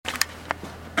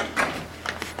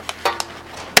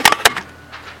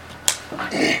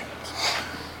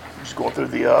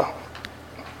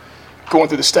going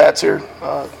through the stats here,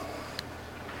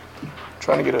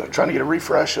 trying to get a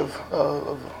refresh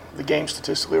of the game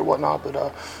statistically or whatnot.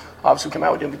 But obviously, we came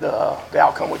out, we didn't get the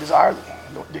outcome we desired,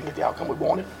 didn't get the outcome we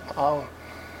wanted.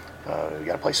 We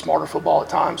got to play smarter football at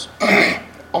times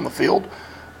on the field.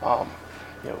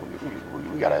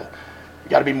 We got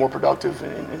to be more productive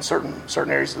in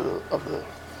certain areas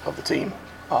of the team.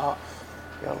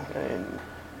 And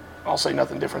I'll say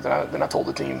nothing different than I told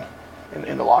the team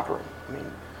in the locker room. I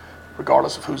mean,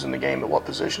 regardless of who's in the game at what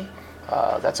position,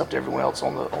 that's up to everyone else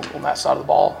on that side of the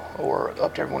ball, or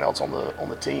up to everyone else on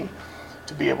the team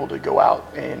to be able to go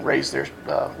out and raise their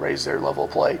level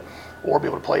of play, or be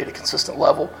able to play at a consistent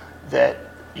level that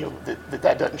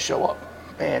that doesn't show up,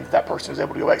 and that person is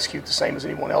able to go execute the same as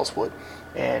anyone else would.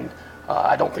 And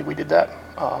I don't think we did that.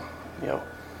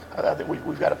 I think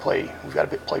we've got to play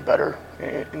better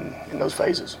in those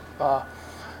phases.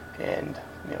 And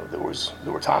there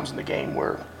were times in the game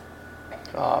where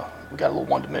we got a little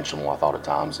one-dimensional, I thought, at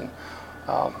times, and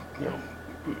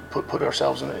put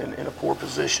ourselves in a poor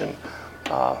position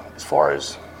as far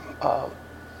as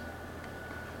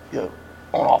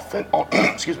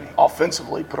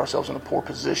offensively, put ourselves in a poor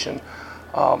position,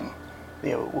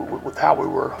 with how we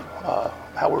were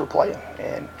playing.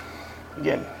 And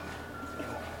again,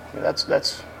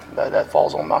 that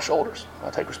falls on my shoulders. I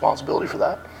take responsibility for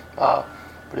that. But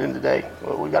at the end of the day,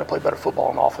 we've got to play better football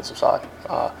on the offensive side.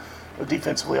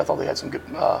 Defensively, I thought they had some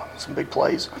big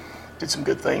plays, did some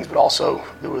good things, but also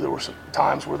there were some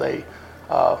times where they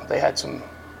had some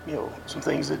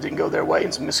things that didn't go their way,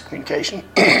 and some miscommunication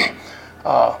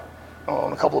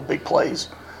on a couple of big plays.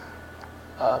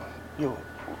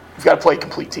 We've got to play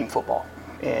complete team football,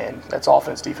 and that's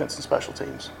offense, defense, and special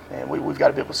teams. And we've got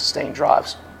to be able to sustain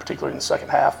drives, particularly in the second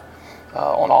half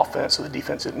on offense, so the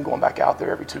defense isn't going back out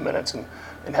there every 2 minutes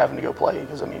and having to go play,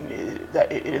 because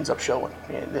it ends up showing,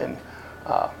 and then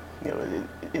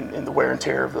in the wear and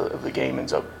tear of the game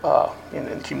ends up in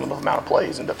the cumulative amount of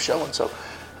plays end up showing. So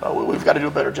we've got to do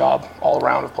a better job all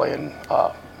around of playing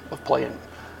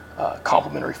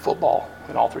complementary football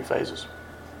in all three phases.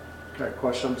 Okay,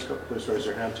 questions? Please raise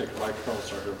your hand. Take the microphone.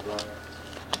 Start with Brent.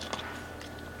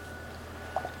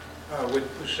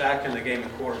 With Sack in the game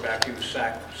of quarterback, he was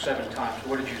sacked 7 times.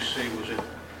 What did you see? Was it the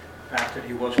fact that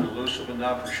he wasn't elusive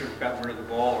enough, or should have gotten rid of the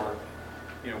ball, or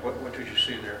what did you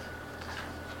see there?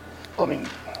 I mean,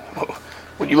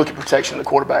 when you look at protection of the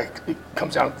quarterback, it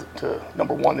comes down to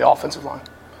number 1, the offensive line.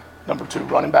 Number 2,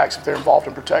 running backs if they're involved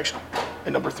in protection.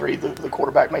 And number 3, the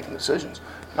quarterback making decisions.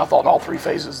 And I thought in all 3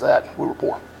 phases that we were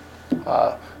poor.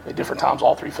 At different times,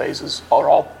 all 3 phases, or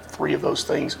all 3 of those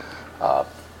things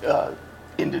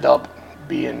ended up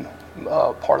being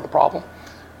part of the problem.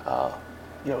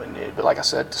 But like I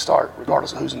said, to start,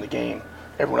 regardless of who's in the game,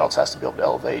 everyone else has to be able to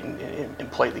elevate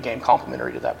and play the game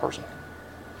complementary to that person.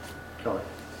 Kelly.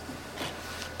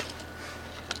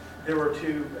 There were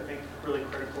 2, I think, really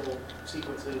critical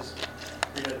sequences.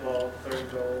 Read ball,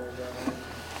 3rd goal,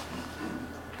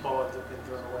 ball had been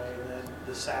thrown away, and then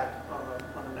the sack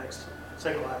on the next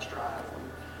second last drive when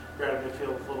you're out of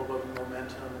midfield with a little bit of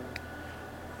momentum.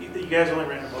 You guys only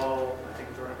ran the ball, I think,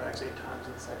 with the running backs 8 times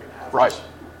in the second half. Right. Just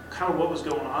kind of what was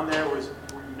going on there? Were you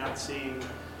not seeing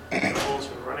the goals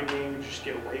for the running game? Did you just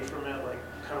get away from it? Like,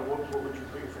 kind of what would you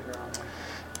put your finger on there?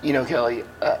 Kelly,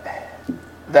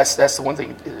 that's the one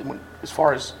thing, as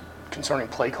far as concerning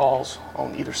play calls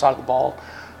on either side of the ball,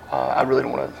 I really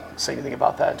don't want to say anything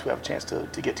about that until we have a chance to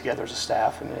get together as a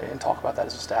staff and talk about that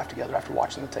as a staff together after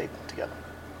watching the tape together.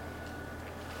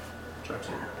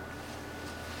 Jackson.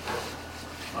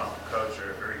 Coach,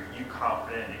 are you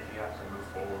confident if you have to move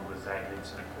forward with Zach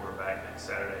Gibson at quarterback next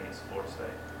Saturday against Florida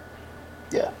State?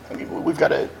 Yeah, I mean, we've got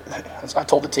to, I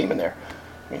told the team in there,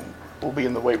 I mean, we'll be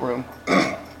in the weight room.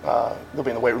 They'll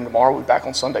be in the weight room tomorrow. We'll be back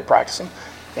on Sunday practicing.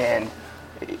 And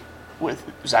with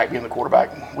Zach being the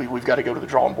quarterback, we've got to go to the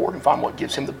drawing board and find what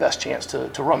gives him the best chance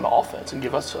to run the offense and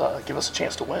give us a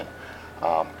chance to win.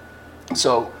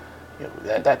 So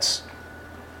that's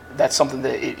something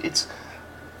that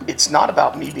it's not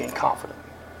about me being confident.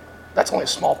 That's only a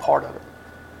small part of it.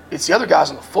 It's the other guys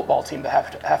on the football team that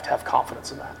have to have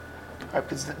confidence in that, right?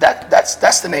 Because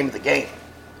that's the name of the game.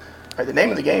 Right? The name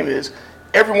of the game is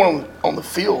everyone on the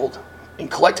field and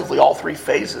collectively all 3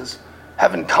 phases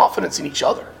having confidence in each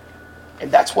other, and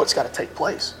that's what's got to take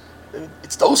place.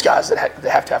 It's those guys that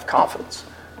have to have confidence.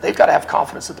 They've got to have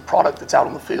confidence that the product that's out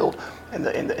on the field and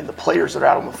the players that are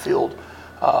out on the field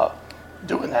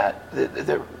doing that,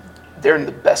 they're in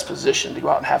the best position to go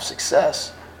out and have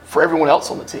success for everyone else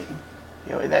on the team.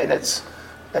 And that's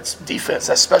That's defense.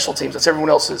 That's special teams. That's everyone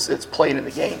else that's playing in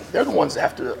the game. They're the ones that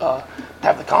have to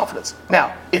have the confidence.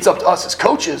 Now, it's up to us as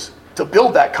coaches to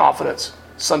build that confidence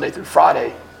Sunday through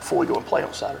Friday before we go and play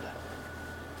on Saturday.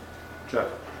 Jeff?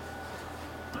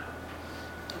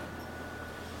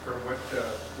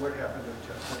 What happened to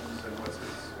Justin's and what's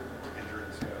his injury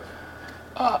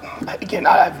status? Again,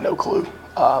 I have no clue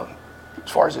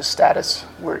as far as his status,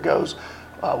 where it goes.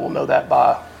 We'll know that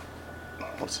by,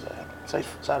 what's today?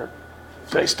 Saturday.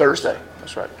 Today's Thursday.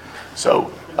 That's right.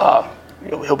 So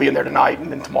he'll be in there tonight,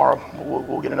 and then tomorrow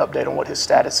we'll get an update on what his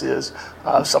status is.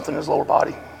 Something in his lower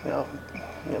body,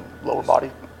 lower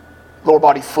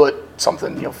body, foot,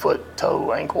 something, foot,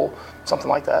 toe, ankle, something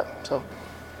like that. So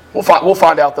we'll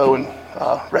find out though, and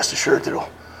rest assured that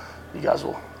you guys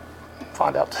will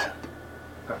find out.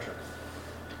 Patrick?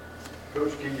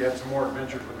 Coach Key, you had some more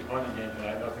adventures with the punting game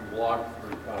tonight. Nothing blocked,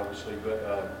 obviously, but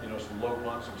some low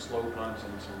punts, some slow punts,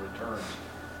 and some returns.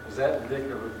 Is that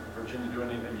indicative of Virginia doing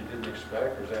anything you didn't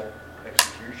expect, or is that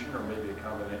execution, or maybe a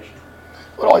combination?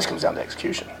 Well, it always comes down to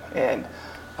execution. And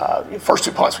the first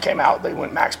 2 punts we came out, they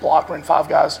went max block. We're in 5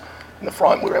 guys in the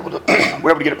front. We were able to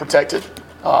get it protected.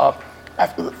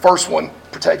 After the first one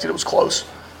protected, it was close.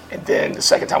 And then the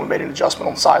second time we made an adjustment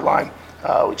on the sideline.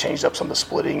 We changed up some of the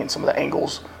splitting and some of the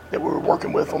angles that we were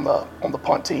working with on the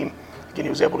punt team. Again, he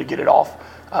was able to get it off.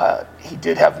 He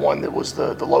did have one that was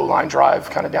the low line drive,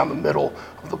 kind of down the middle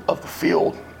of the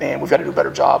field, and we've got to do a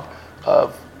better job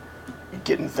of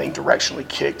getting the thing directionally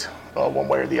kicked one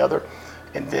way or the other.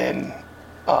 And then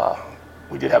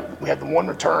we had the one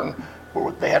return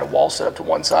where they had a wall set up to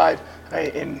one side,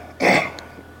 and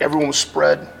everyone was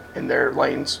spread in their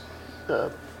lanes,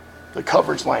 the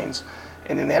coverage lanes,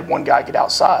 and then they had one guy get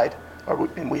outside,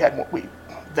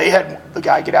 they had the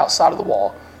guy get outside of the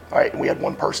wall. All right, and we had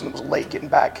one person that was late getting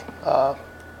back, to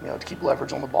keep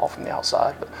leverage on the ball from the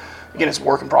outside. But again, it's a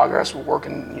work in progress. We're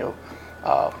working,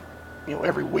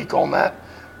 every week on that.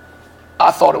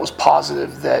 I thought it was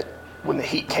positive that when the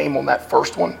heat came on that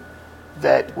first one,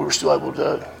 that we were still able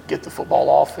to get the football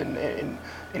off, and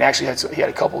actually he had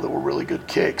a couple that were really good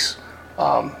kicks.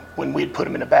 When we had put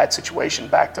him in a bad situation,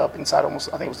 backed up inside almost,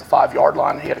 I think it was the 5-yard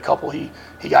line. He had a couple. He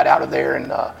got out of there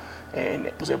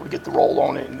and was able to get the roll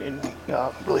on it and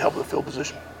really help with the field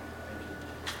position.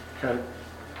 Okay.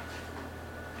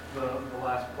 The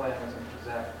last play, I think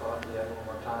Zach thought he had a little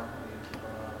more time to keep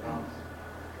running out of bounds.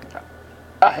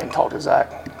 I hadn't talked to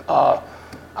Zach. I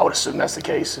would assume that's the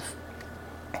case if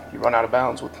you run out of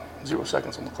bounds with 0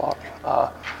 seconds on the clock.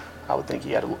 I would think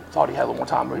thought he had a little more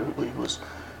time. He was,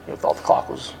 thought the clock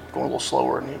was going a little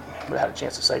slower, and he would have had a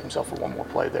chance to save himself for one more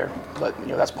play there. But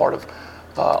that's part of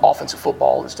offensive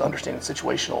football, is to understand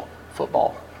situational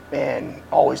football, and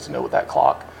always to know with that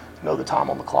clock, know the time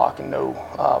on the clock, and know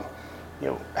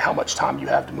how much time you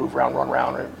have to move around, run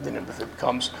around. And then if it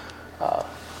becomes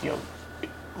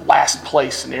last play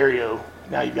scenario,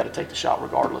 now you've got to take the shot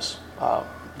regardless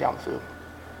down the field.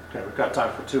 Okay, we've got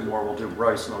time for 2 more. We'll do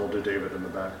Bryce, and then we'll do David in the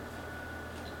back.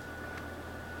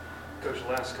 Coach, the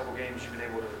last couple games you've been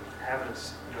able to have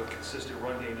a consistent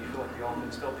run game. Do you feel like the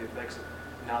offense felt the effects of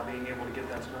not being able to get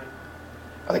that tonight?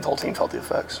 I think the whole team felt the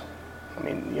effects. I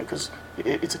mean, because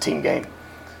it's a team game,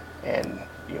 and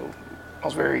I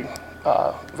was very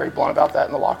blunt about that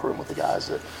in the locker room with the guys.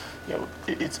 That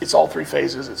it's all 3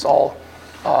 phases. It's all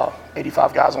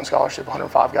 85 guys on scholarship,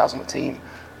 105 guys on the team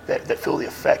that feel the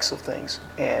effects of things.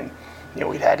 And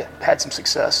we'd had some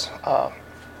success.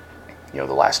 The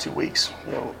last 2 weeks.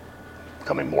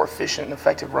 Becoming more efficient and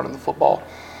effective running the football.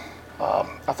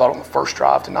 I thought on the first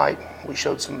drive tonight we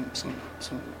showed some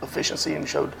efficiency and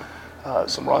showed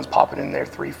some runs popping in there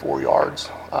 3-4 yards.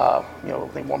 I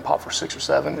think one pop for 6 or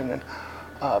 7, and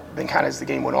then kind of as the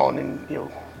game went on, and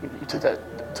you took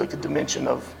the dimension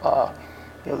of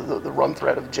the run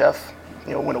threat of Jeff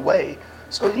went away.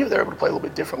 So they're able to play a little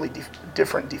bit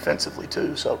different defensively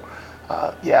too. So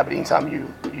but anytime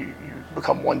you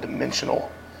become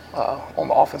one-dimensional on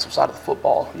the offensive side of the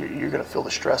football, you're going to feel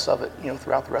the stress of it,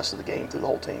 throughout the rest of the game, through the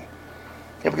whole team.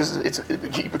 Because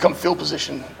you become field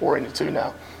position oriented too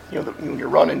now. When you're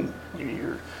running,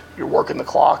 you're working the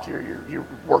clock, you're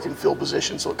working field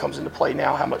position, so it comes into play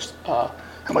now how much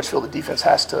field the defense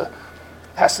has to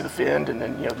defend, and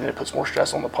then then it puts more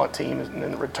stress on the punt team, and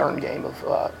then the return game of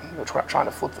trying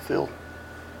to flip the field.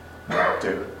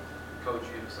 David. Coach,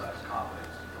 you emphasized confidence.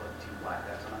 Do you feel like the team lacked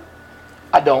that tonight?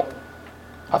 I don't.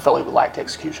 I felt like we lacked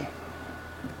execution.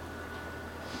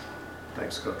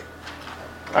 Thanks, Coach.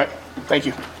 All right. Thank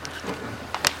you.